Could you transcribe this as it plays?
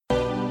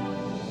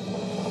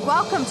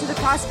Welcome to the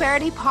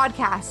Prosperity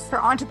Podcast for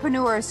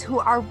entrepreneurs who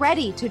are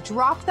ready to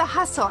drop the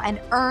hustle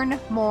and earn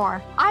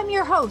more. I'm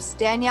your host,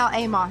 Danielle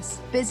Amos,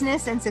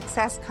 business and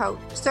success coach,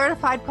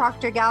 certified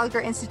Proctor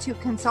Gallagher Institute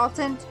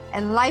consultant,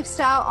 and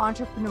lifestyle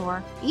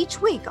entrepreneur.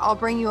 Each week, I'll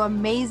bring you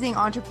amazing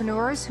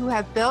entrepreneurs who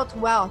have built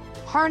wealth,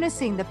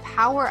 harnessing the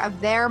power of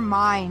their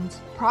mind.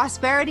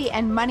 Prosperity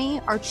and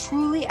money are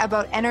truly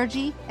about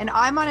energy, and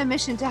I'm on a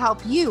mission to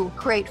help you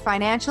create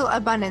financial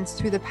abundance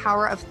through the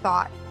power of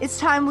thought. It's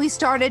time we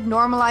started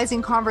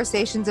normalizing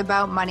conversations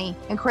about money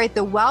and create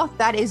the wealth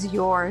that is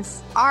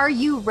yours. Are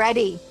you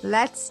ready?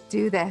 Let's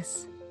do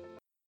this.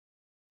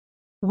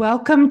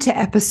 Welcome to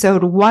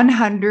episode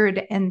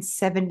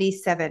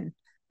 177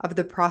 of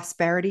the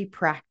Prosperity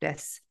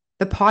Practice,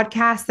 the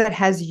podcast that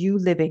has you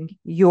living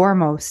your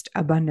most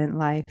abundant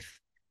life.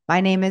 My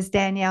name is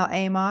Danielle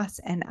Amos,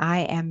 and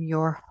I am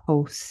your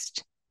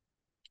host.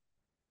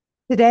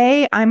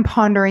 Today, I'm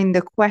pondering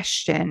the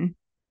question,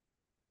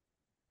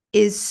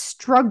 is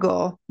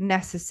struggle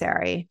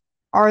necessary?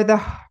 Are the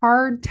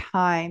hard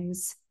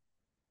times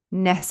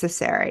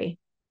necessary?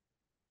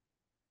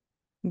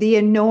 The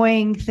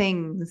annoying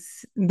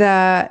things,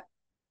 the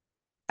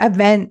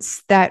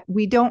events that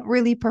we don't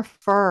really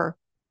prefer,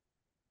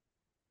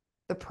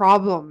 the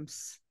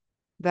problems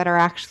that are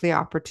actually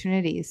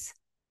opportunities.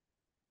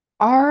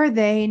 Are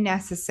they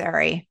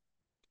necessary?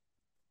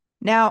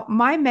 Now,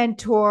 my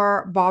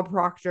mentor, Bob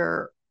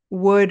Proctor,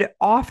 would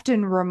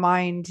often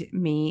remind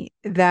me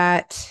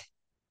that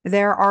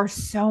there are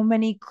so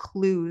many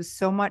clues,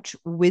 so much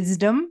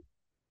wisdom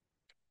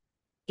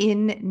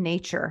in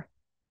nature.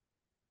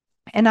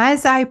 And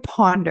as I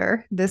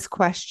ponder this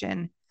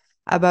question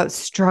about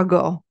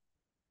struggle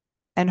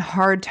and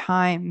hard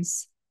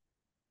times,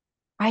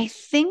 I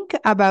think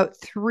about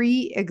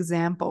three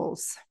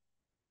examples.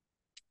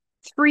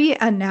 Three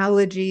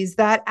analogies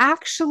that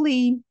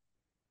actually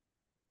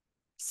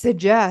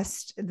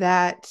suggest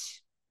that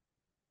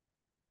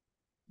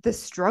the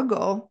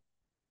struggle,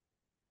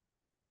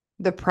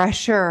 the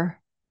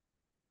pressure,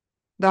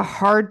 the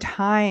hard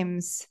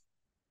times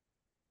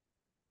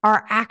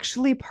are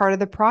actually part of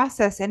the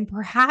process, and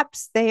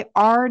perhaps they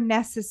are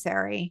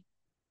necessary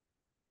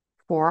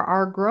for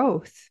our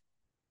growth,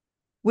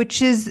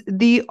 which is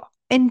the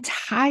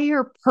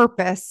entire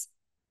purpose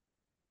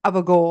of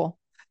a goal.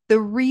 The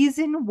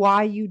reason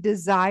why you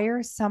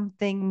desire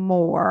something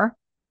more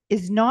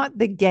is not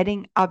the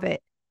getting of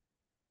it.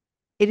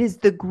 It is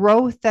the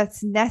growth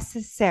that's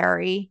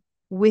necessary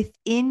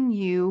within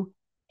you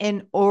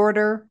in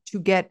order to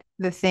get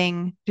the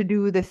thing, to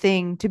do the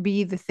thing, to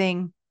be the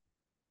thing.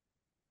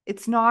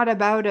 It's not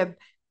about a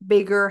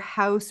bigger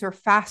house or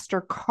faster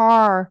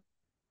car.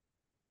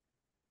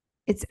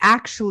 It's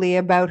actually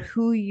about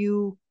who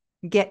you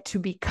get to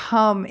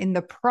become in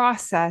the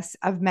process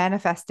of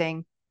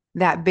manifesting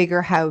that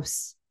bigger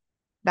house,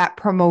 that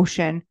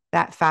promotion,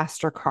 that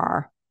faster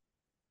car.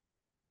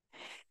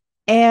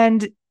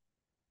 And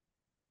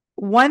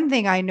one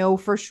thing I know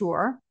for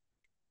sure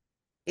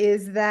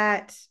is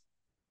that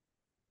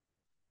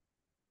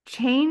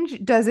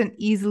change doesn't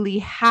easily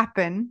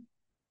happen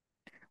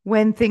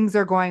when things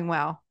are going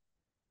well.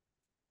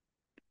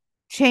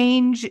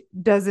 Change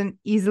doesn't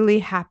easily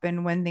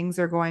happen when things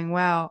are going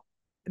well.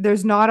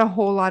 There's not a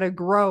whole lot of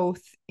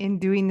growth in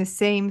doing the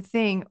same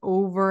thing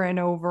over and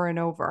over and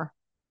over.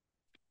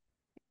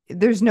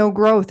 There's no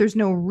growth. There's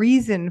no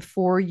reason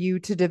for you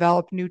to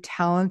develop new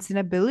talents and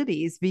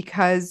abilities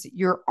because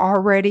you're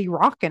already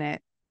rocking it.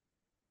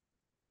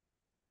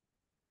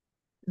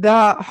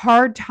 The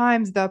hard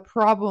times, the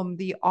problem,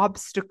 the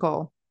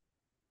obstacle,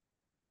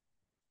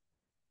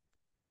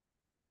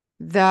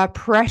 the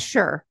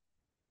pressure,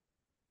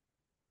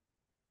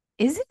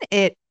 isn't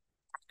it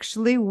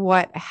actually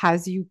what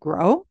has you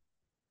grow?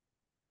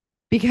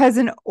 Because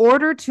in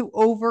order to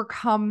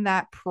overcome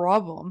that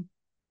problem,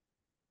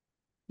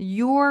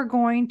 you're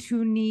going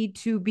to need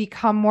to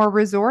become more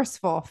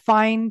resourceful,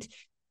 find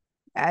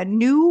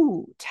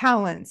new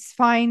talents,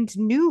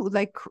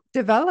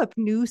 develop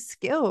new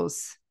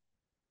skills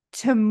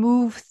to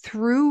move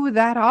through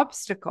that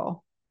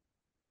obstacle.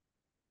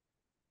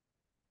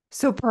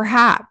 So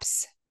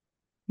perhaps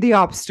the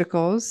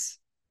obstacles,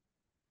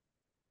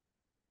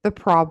 the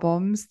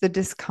problems, the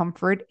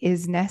discomfort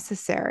is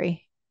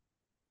necessary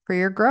for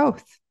your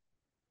growth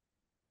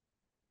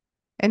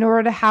in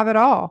order to have it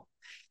all.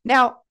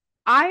 Now,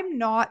 I'm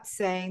not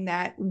saying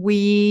that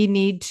we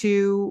need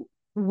to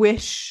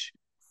wish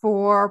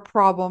for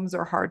problems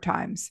or hard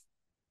times.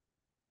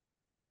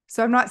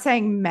 So I'm not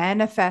saying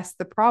manifest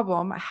the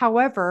problem.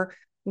 However,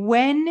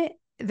 when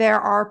there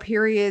are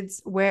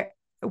periods where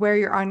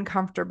you're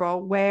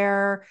uncomfortable,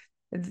 where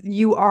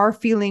you are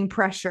feeling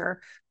pressure,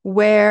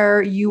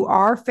 where you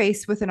are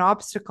faced with an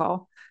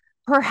obstacle,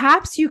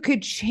 perhaps you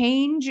could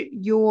change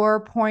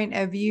your point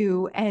of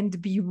view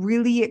and be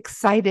really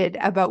excited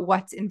about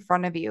what's in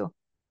front of you.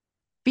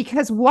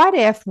 Because what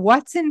if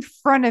what's in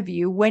front of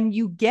you, when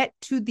you get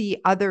to the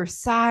other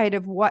side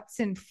of what's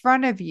in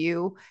front of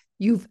you,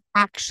 you've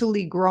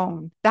actually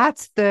grown?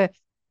 That's the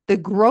the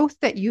growth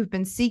that you've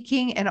been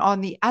seeking. And on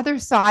the other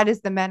side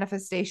is the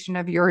manifestation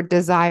of your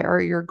desire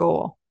or your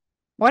goal.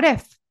 What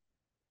if?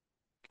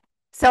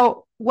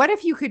 So, what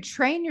if you could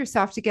train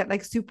yourself to get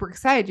like super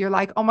excited? You're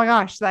like, oh my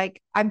gosh,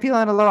 like I'm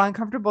feeling a little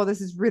uncomfortable. This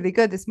is really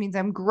good. This means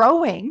I'm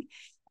growing.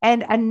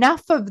 And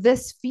enough of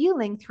this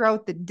feeling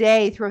throughout the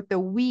day, throughout the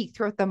week,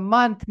 throughout the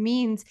month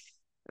means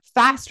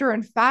faster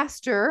and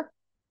faster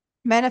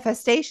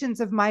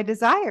manifestations of my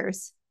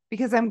desires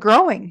because I'm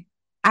growing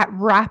at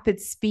rapid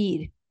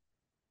speed.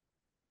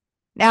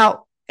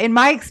 Now, in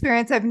my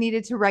experience, I've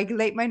needed to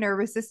regulate my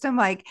nervous system.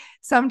 Like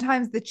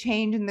sometimes the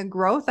change and the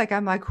growth, like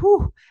I'm like,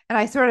 whoo, and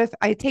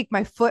I take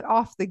my foot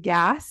off the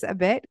gas a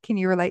bit. Can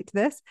you relate to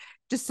this?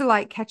 Just to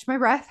like catch my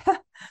breath.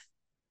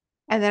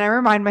 And then I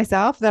remind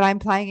myself that I'm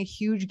playing a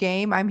huge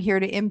game. I'm here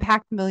to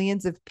impact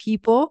millions of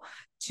people,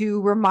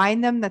 to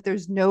remind them that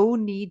there's no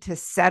need to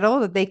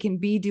settle, that they can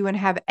be, do, and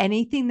have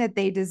anything that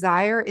they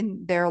desire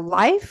in their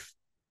life.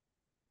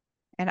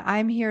 And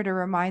I'm here to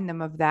remind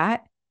them of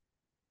that,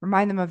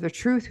 remind them of the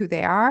truth, who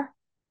they are.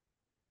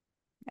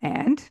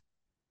 And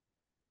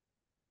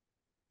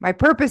my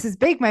purpose is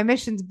big, my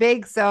mission's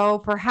big. So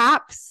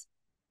perhaps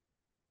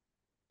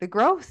the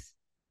growth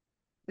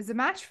is a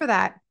match for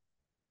that.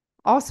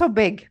 Also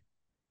big.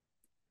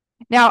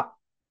 Now,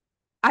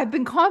 I've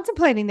been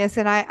contemplating this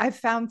and I've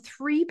found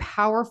three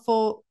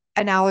powerful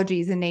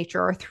analogies in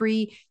nature, or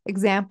three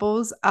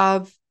examples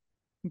of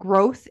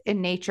growth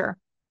in nature.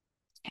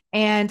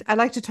 And I'd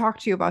like to talk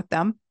to you about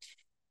them.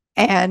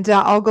 And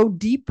I'll go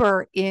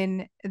deeper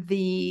in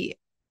the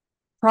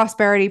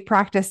prosperity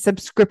practice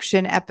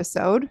subscription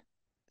episode.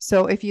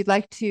 So if you'd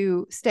like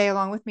to stay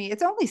along with me,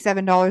 it's only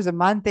 $7 a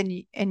month,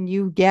 and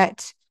you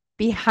get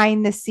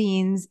behind the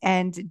scenes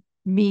and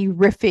me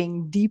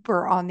riffing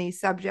deeper on these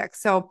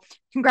subjects. So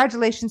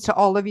congratulations to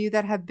all of you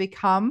that have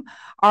become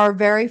our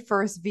very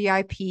first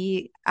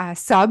VIP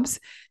subs.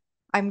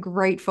 I'm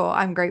grateful.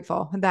 I'm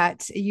grateful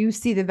that you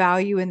see the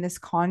value in this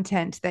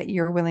content, that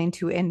you're willing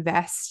to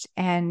invest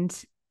and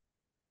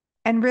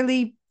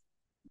really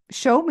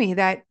show me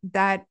that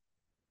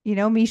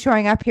me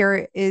showing up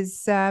here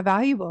is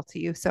valuable to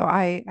you. So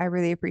I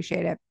really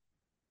appreciate it.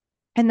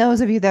 And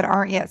those of you that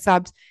aren't yet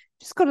subs,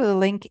 just go to the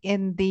link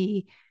in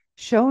the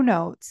show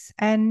notes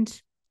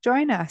and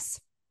join us.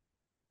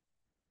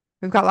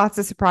 We've got lots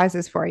of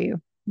surprises for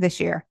you this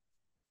year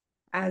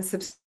as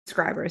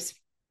subscribers.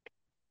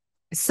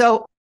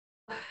 So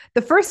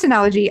the first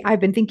analogy I've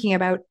been thinking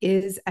about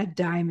is a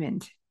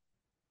diamond.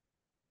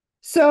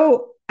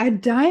 So a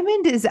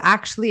diamond is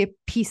actually a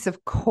piece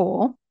of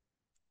coal.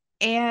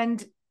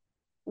 And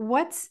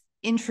what's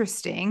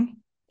interesting,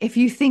 if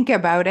you think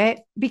about it,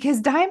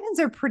 because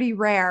diamonds are pretty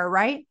rare,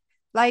 right?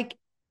 Like,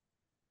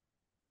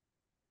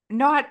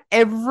 not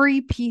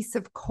every piece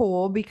of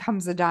coal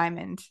becomes a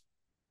diamond.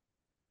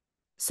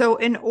 So,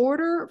 in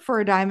order for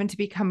a diamond to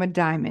become a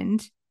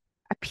diamond,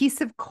 a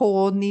piece of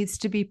coal needs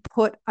to be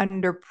put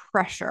under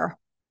pressure.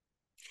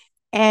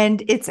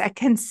 And it's a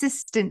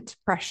consistent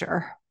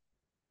pressure.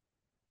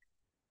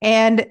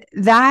 And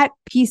that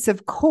piece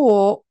of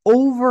coal,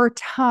 over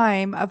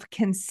time of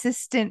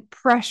consistent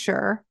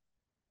pressure,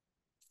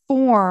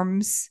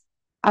 forms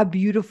a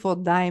beautiful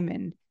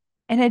diamond.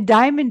 And a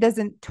diamond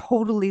doesn't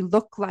totally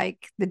look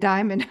like the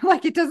diamond.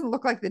 Like it doesn't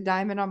look like the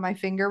diamond on my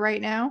finger right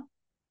now.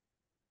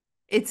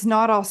 It's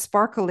not all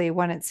sparkly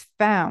when it's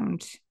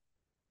found.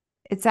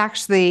 It's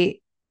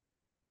actually,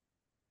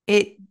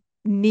 it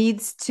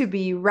needs to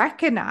be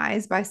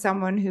recognized by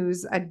someone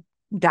who's a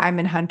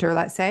diamond hunter,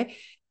 let's say,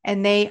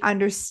 and they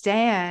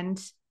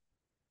understand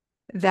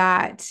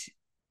that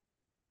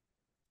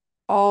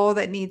all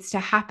that needs to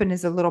happen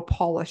is a little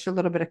polish, a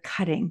little bit of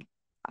cutting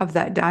of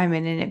that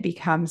diamond, and it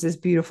becomes this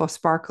beautiful,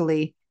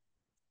 sparkly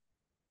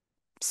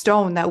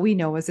stone that we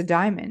know as a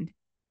diamond.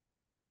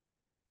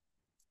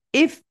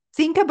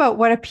 Think about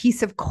what a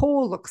piece of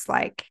coal looks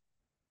like,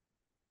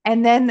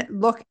 and then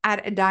look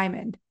at a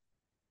diamond.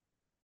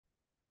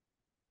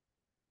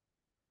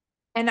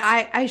 And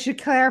I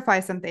should clarify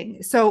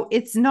something. So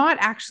it's not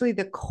actually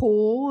the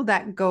coal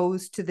that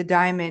goes to the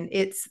diamond,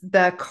 it's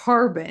the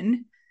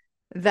carbon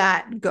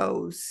that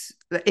goes,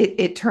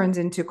 it turns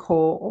into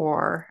coal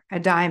or a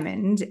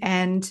diamond.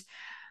 And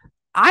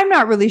I'm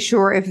not really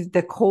sure if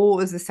the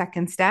coal is the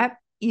second step.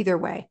 Either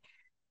way,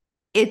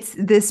 it's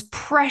this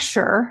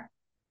pressure.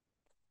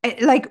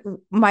 Like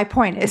my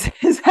point is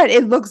that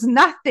it looks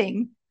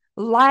nothing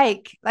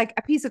like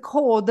a piece of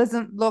coal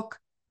doesn't look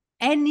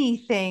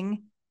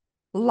anything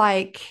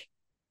like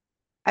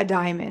a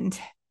diamond.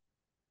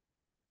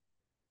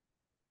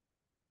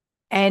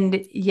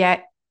 And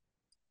yet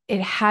it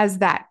has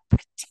that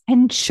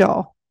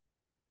potential.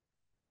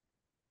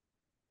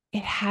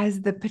 It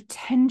has the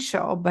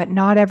potential, but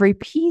not every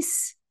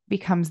piece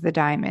becomes the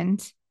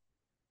diamond.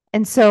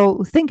 And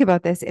so think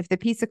about this. If the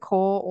piece of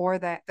coal or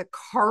the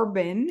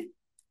carbon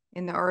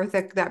in the earth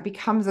that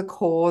becomes a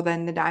coal,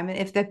 then the diamond,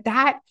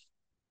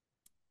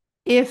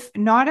 if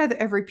not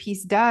every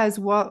piece does,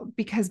 well,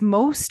 because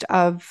most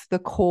of the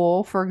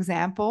coal, for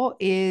example,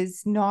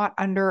 is not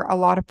under a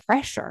lot of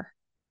pressure.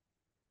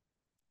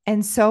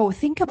 And so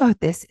think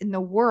about this in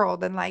the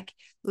world and like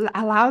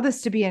allow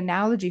this to be an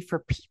analogy for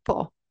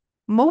people.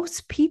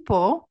 Most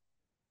people,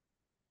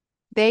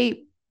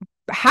 they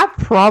have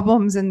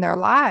problems in their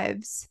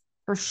lives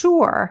for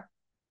sure.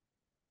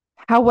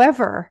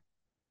 However,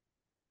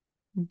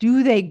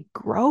 do they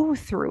grow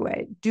through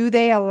it? Do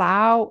they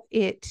allow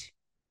it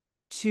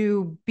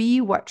to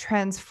be what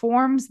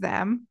transforms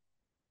them?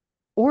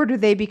 Or do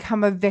they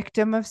become a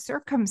victim of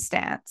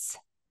circumstance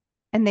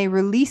and they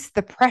release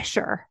the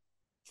pressure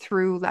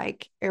through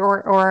like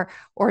or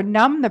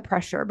numb the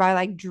pressure by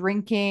like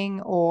drinking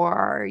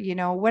or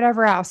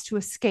whatever else to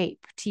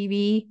escape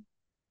TV.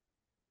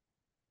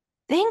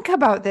 Think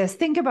about this.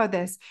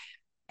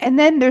 And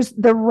then there's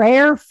the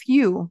rare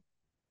few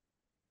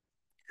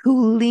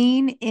who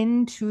lean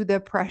into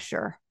the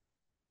pressure,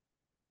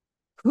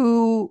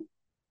 who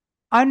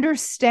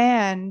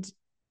understand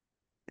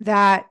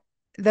that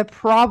the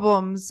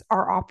problems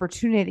are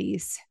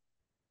opportunities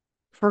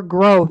for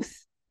growth.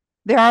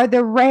 There are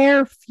the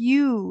rare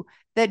few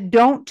that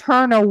don't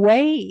turn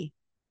away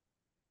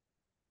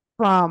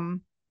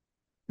from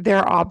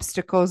their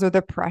obstacles or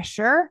the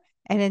pressure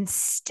and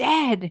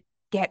instead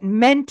get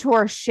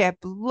mentorship,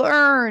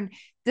 learn,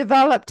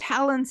 develop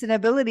talents and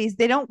abilities.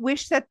 They don't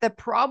wish that the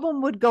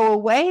problem would go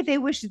away. They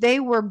wish they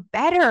were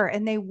better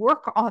and they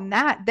work on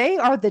that. They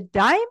are the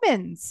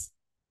diamonds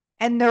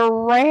and they're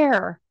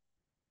rare.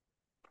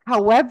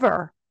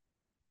 However,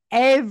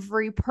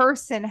 every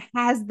person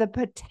has the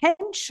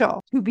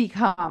potential to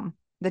become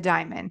the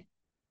diamond.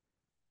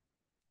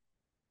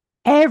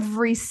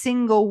 Every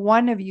single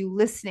one of you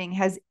listening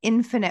has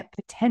infinite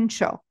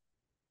potential.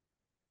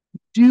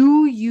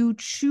 Do you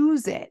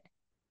choose it?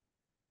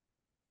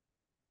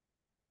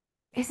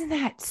 Isn't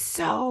that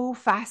so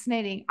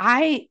fascinating?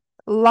 I'm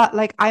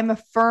a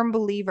firm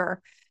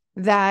believer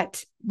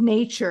that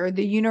nature,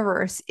 the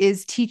universe,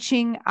 is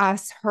teaching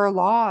us her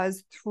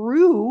laws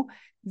through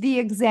the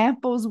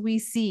examples we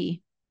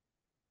see.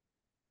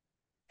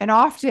 And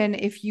often,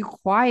 if you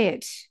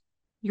quiet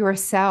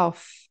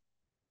yourself,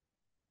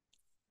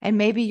 and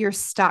maybe you're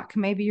stuck,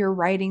 maybe you're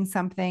writing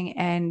something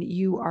and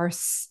you are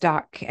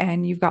stuck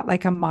and you've got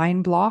like a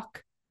mind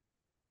block,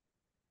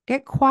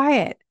 get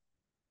quiet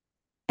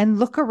and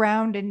look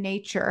around in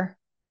nature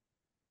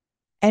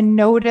and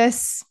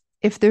notice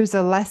if there's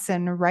a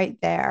lesson right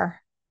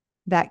there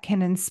that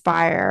can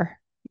inspire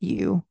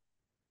you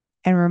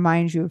and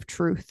remind you of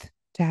truth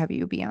to have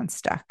you be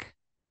unstuck.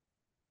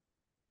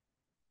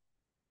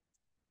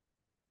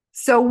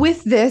 So,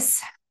 with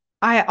this,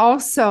 I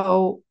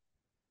also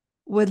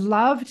would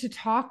love to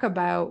talk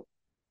about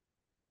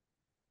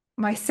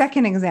my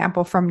second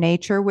example from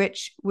nature,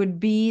 which would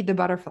be the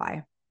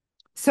butterfly.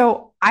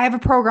 So I have a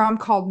program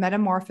called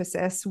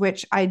Metamorphosis,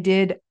 which I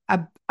did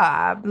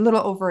a little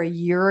over a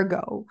year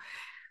ago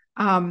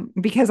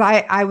because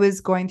I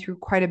was going through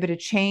quite a bit of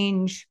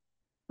change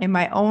in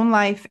my own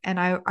life. And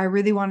I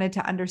really wanted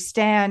to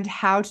understand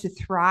how to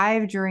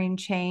thrive during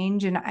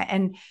change.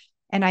 And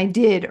I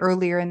did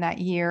earlier in that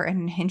year.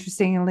 And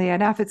interestingly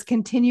enough, it's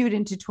continued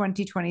into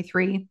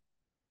 2023.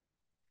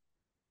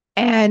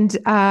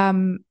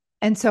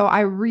 And so I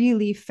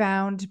really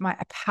found my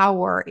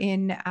power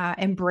in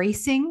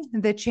embracing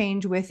the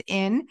change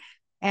within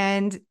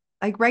and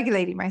like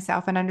regulating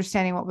myself and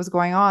understanding what was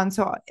going on.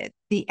 So at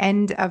the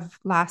end of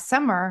last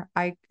summer,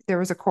 there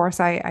was a course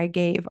I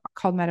gave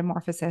called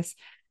Metamorphosis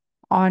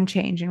on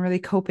change and really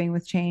coping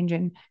with change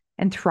and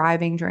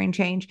thriving during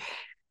change.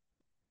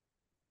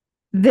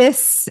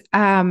 This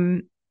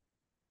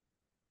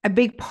a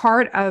big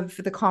part of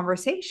the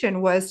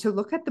conversation was to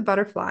look at the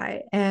butterfly,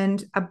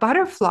 and a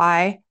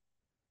butterfly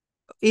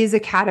is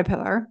a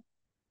caterpillar,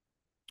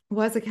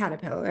 was a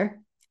caterpillar.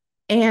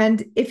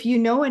 And if you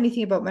know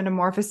anything about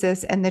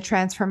metamorphosis and the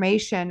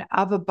transformation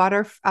of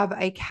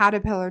a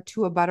caterpillar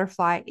to a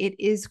butterfly, it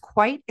is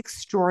quite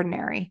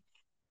extraordinary.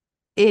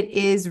 It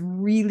is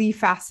really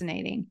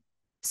fascinating.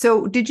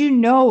 So, did you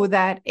know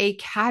that a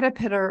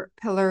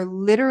caterpillar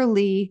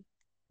literally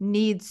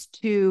needs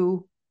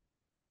to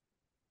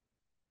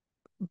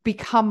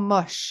become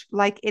mush?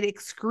 Like it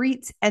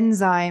excretes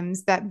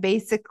enzymes that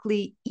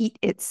basically eat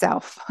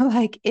itself.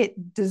 Like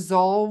it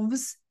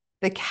dissolves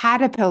the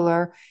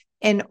caterpillar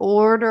in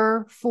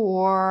order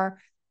for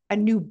a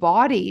new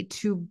body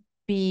to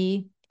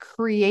be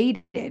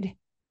created.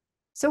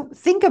 So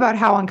think about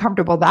how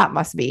uncomfortable that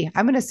must be.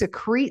 I'm going to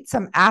secrete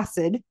some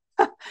acid.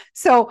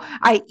 So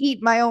I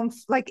eat my own,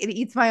 like it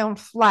eats my own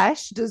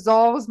flesh,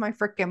 dissolves my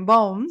freaking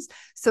bones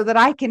so that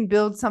I can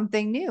build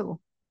something new.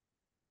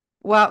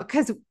 Well,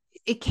 because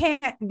we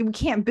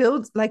can't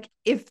build, like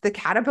if the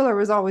caterpillar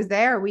was always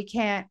there, we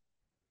can't,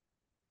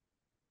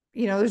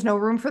 there's no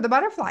room for the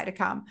butterfly to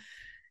come.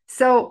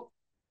 So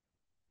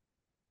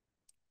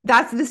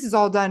this is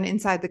all done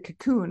inside the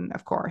cocoon,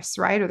 of course,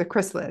 right? Or the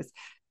chrysalis.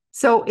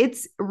 So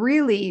it's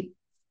really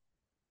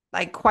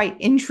like quite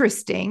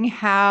interesting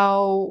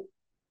how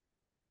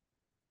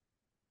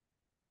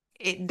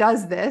it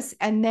does this.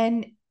 And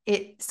then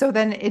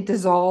then it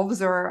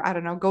dissolves, or I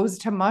don't know, goes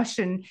to mush,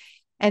 and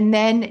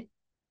then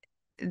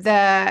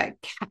the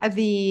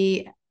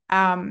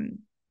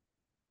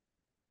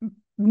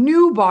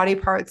new body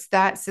parts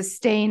that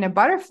sustain a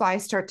butterfly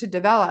start to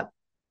develop.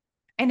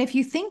 And if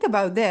you think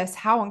about this,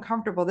 how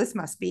uncomfortable this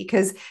must be,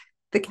 because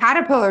the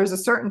caterpillar is a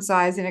certain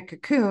size in a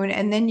cocoon,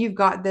 and then you've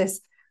got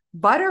this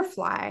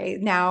butterfly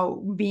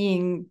now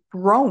being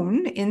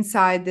grown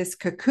inside this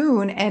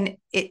cocoon, and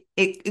it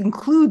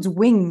includes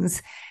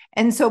wings.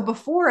 And so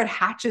before it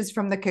hatches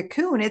from the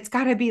cocoon, it's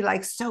got to be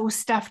like so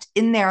stuffed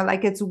in there,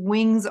 like its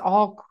wings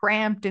all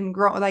cramped and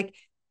grow. Like,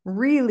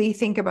 really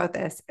think about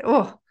this.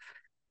 Oh,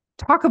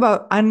 talk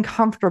about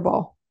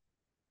uncomfortable.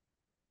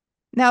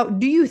 Now,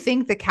 do you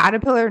think the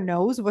caterpillar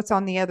knows what's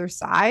on the other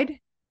side?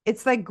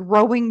 It's like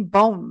growing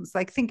bones.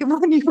 Like, think of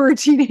when you were a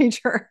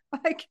teenager.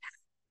 Like,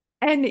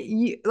 and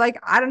you, like,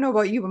 I don't know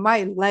about you, but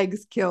my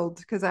legs killed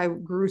because I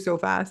grew so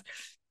fast.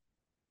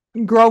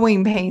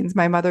 Growing pains,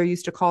 my mother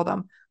used to call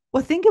them.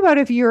 Well, think about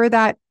if you're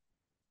that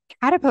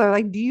caterpillar.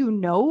 Like, do you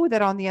know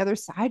that on the other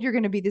side you're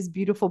going to be this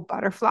beautiful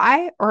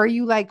butterfly? Or are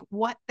you like,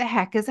 what the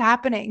heck is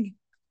happening?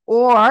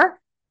 Or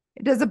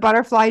does a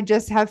butterfly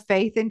just have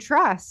faith and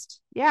trust?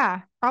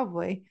 Yeah,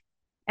 probably.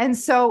 And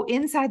so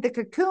inside the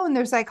cocoon,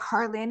 there's like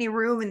hardly any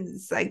room, and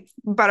it's like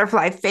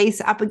butterfly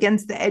face up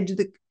against the edge of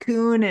the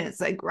cocoon, and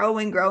it's like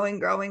growing, growing,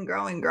 growing,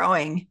 growing,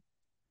 growing.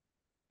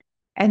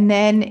 And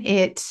then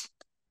it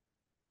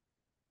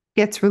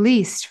gets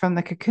released from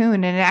the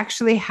cocoon, and it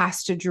actually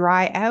has to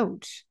dry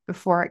out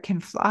before it can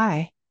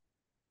fly.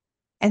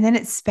 And then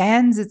it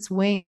spans its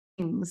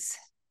wings,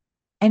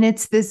 and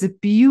it's this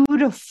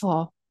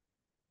beautiful,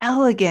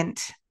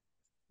 elegant,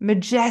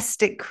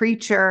 majestic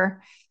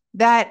creature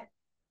that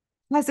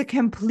has a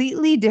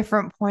completely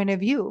different point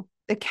of view.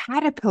 The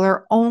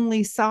caterpillar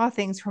only saw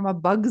things from a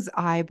bug's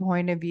eye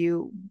point of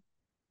view,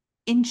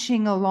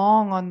 inching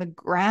along on the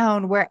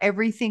ground where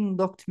everything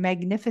looked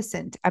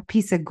magnificent. A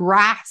piece of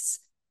grass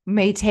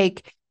may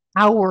take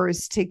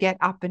hours to get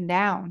up and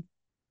down.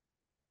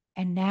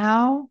 And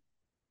now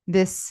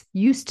this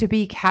used to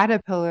be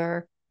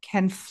caterpillar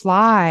can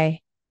fly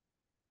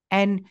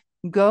and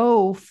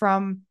go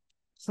from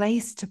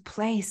place to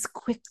place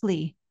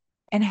quickly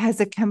and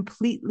has a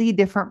completely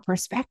different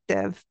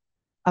perspective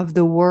of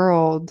the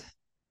world.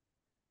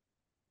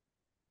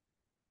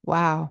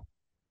 Wow.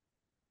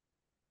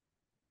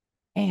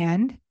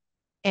 And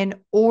in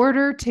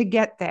order to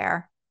get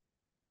there,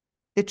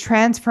 the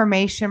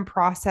transformation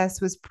process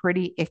was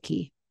pretty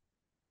icky,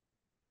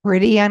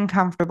 pretty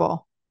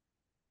uncomfortable,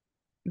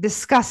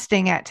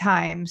 disgusting at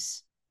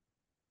times.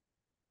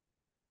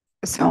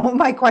 So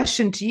my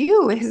question to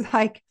you is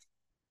like,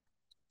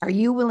 are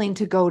you willing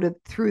to go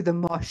through the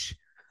mush?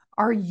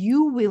 Are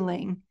you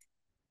willing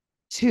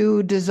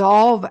to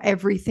dissolve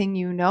everything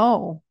you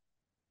know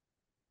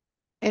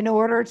in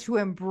order to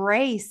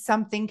embrace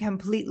something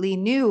completely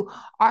new?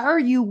 Are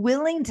you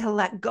willing to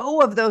let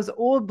go of those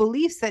old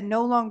beliefs that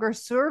no longer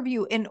serve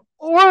you in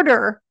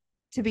order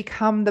to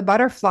become the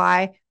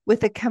butterfly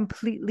with a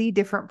completely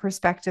different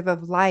perspective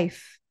of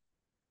life,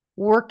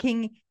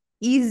 working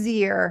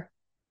easier,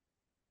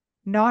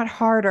 not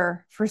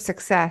harder for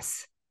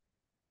success?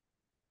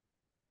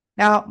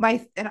 Now,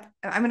 and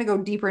I'm going to go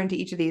deeper into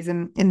each of these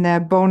in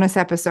the bonus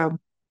episode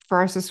for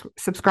our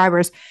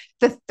subscribers.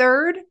 The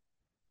third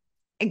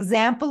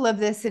example of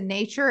this in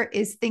nature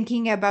is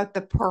thinking about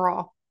the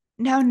pearl.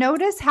 Now,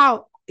 notice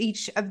how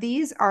each of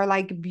these are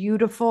like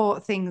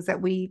beautiful things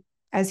that we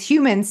as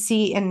humans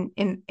see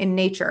in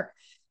nature.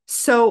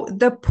 So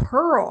the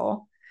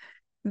pearl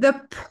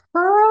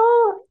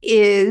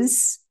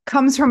is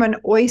comes from an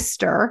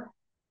oyster,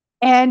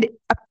 and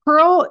a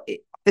pearl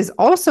is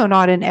also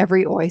not in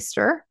every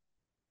oyster.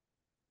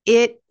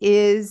 It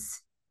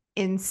is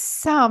in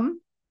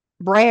some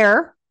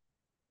rare,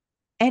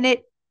 and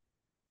it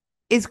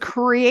is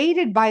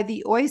created by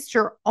the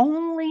oyster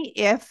only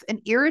if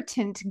an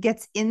irritant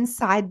gets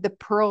inside the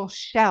pearl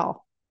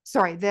shell.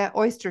 Sorry, the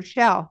oyster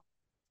shell.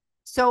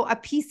 So a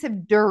piece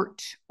of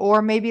dirt,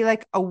 or maybe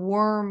like a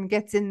worm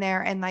gets in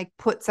there and like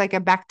puts like a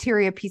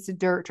bacteria piece of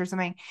dirt or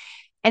something,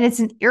 and it's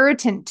an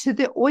irritant to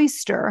the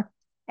oyster,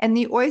 and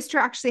the oyster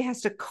actually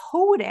has to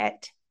coat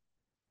it.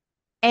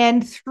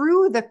 And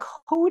through the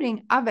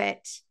coating of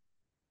it,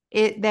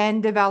 it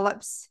then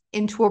develops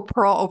into a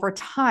pearl over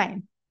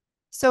time.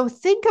 So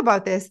think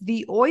about this.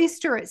 The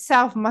oyster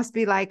itself must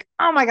be like,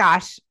 oh my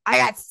gosh, I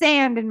got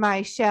sand in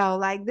my shell.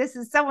 Like, this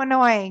is so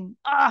annoying.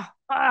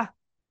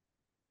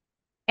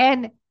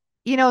 And,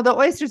 the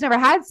oyster's never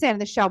had sand in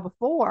the shell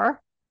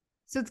before.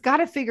 So it's got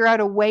to figure out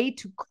a way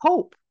to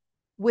cope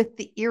with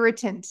the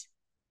irritant,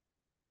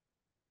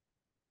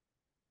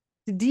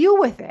 to deal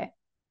with it.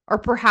 Or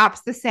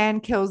perhaps the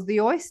sand kills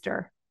the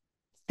oyster.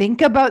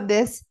 Think about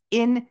this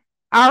in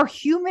our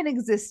human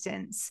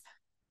existence.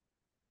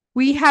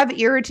 We have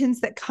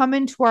irritants that come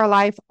into our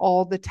life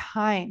all the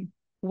time.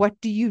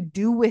 What do you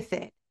do with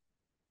it?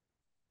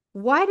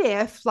 What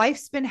if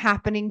life's been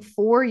happening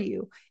for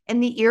you,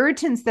 and the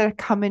irritants that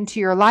come into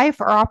your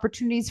life are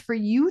opportunities for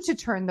you to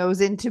turn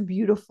those into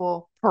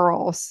beautiful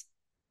pearls?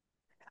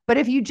 But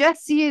if you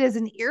just see it as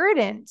an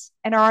irritant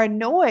and are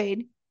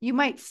annoyed, you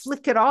might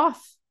flick it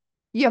off.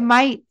 You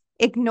might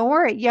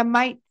ignore it. You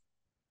might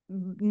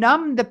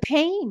numb the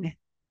pain.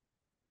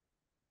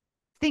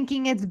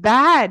 thinking it's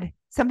bad.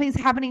 Something's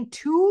happening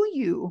to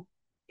you.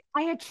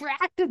 I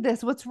attracted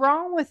this. What's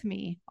wrong with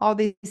me? All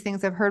these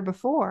things I've heard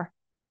before.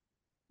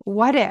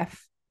 What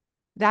if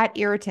that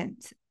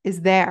irritant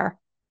is there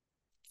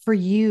for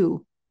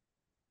you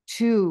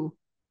to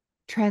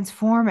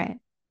transform it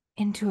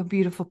into a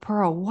beautiful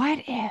pearl?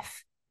 What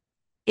if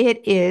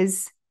it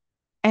is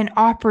an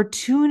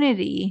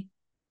opportunity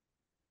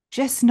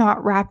just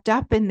not wrapped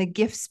up in the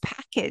gifts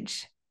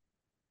package?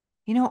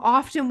 You know,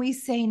 often we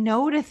say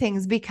no to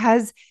things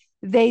because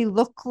they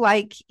look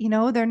like,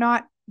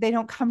 they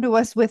don't come to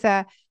us with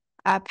a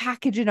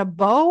package in a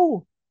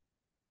bow.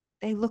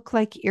 They look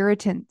like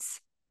irritants.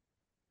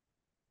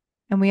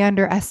 And we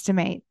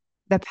underestimate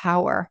the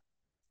power.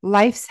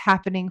 Life's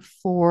happening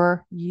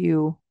for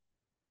you.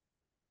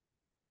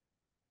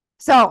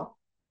 So,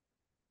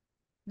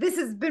 this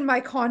has been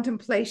my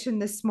contemplation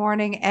this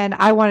morning, and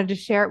I wanted to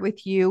share it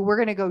with you. We're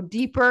going to go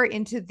deeper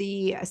into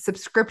the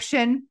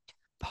subscription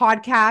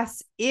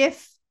podcasts.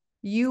 If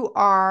you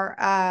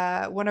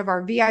are one of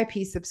our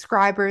VIP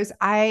subscribers,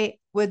 I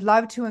would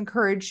love to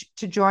encourage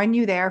to join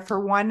you there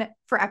for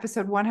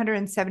episode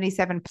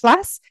 177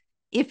 plus.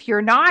 If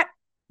you're not,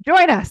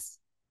 join us.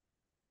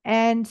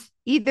 And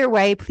either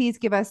way, please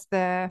give us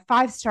the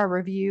 5-star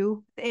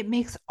review. It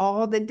makes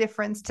all the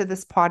difference to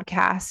this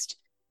podcast,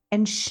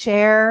 and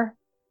share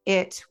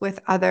it with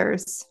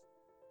others.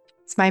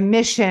 It's my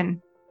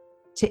mission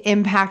to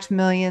impact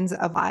millions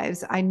of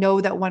lives. I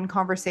know that one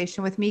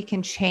conversation with me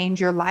can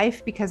change your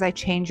life because I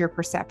change your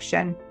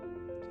perception.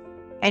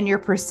 And your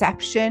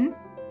perception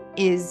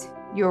is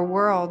your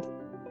world.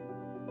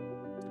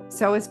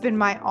 So it's been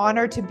my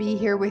honor to be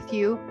here with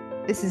you.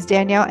 This is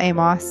Danielle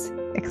Amos.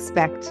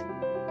 Expect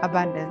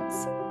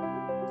abundance.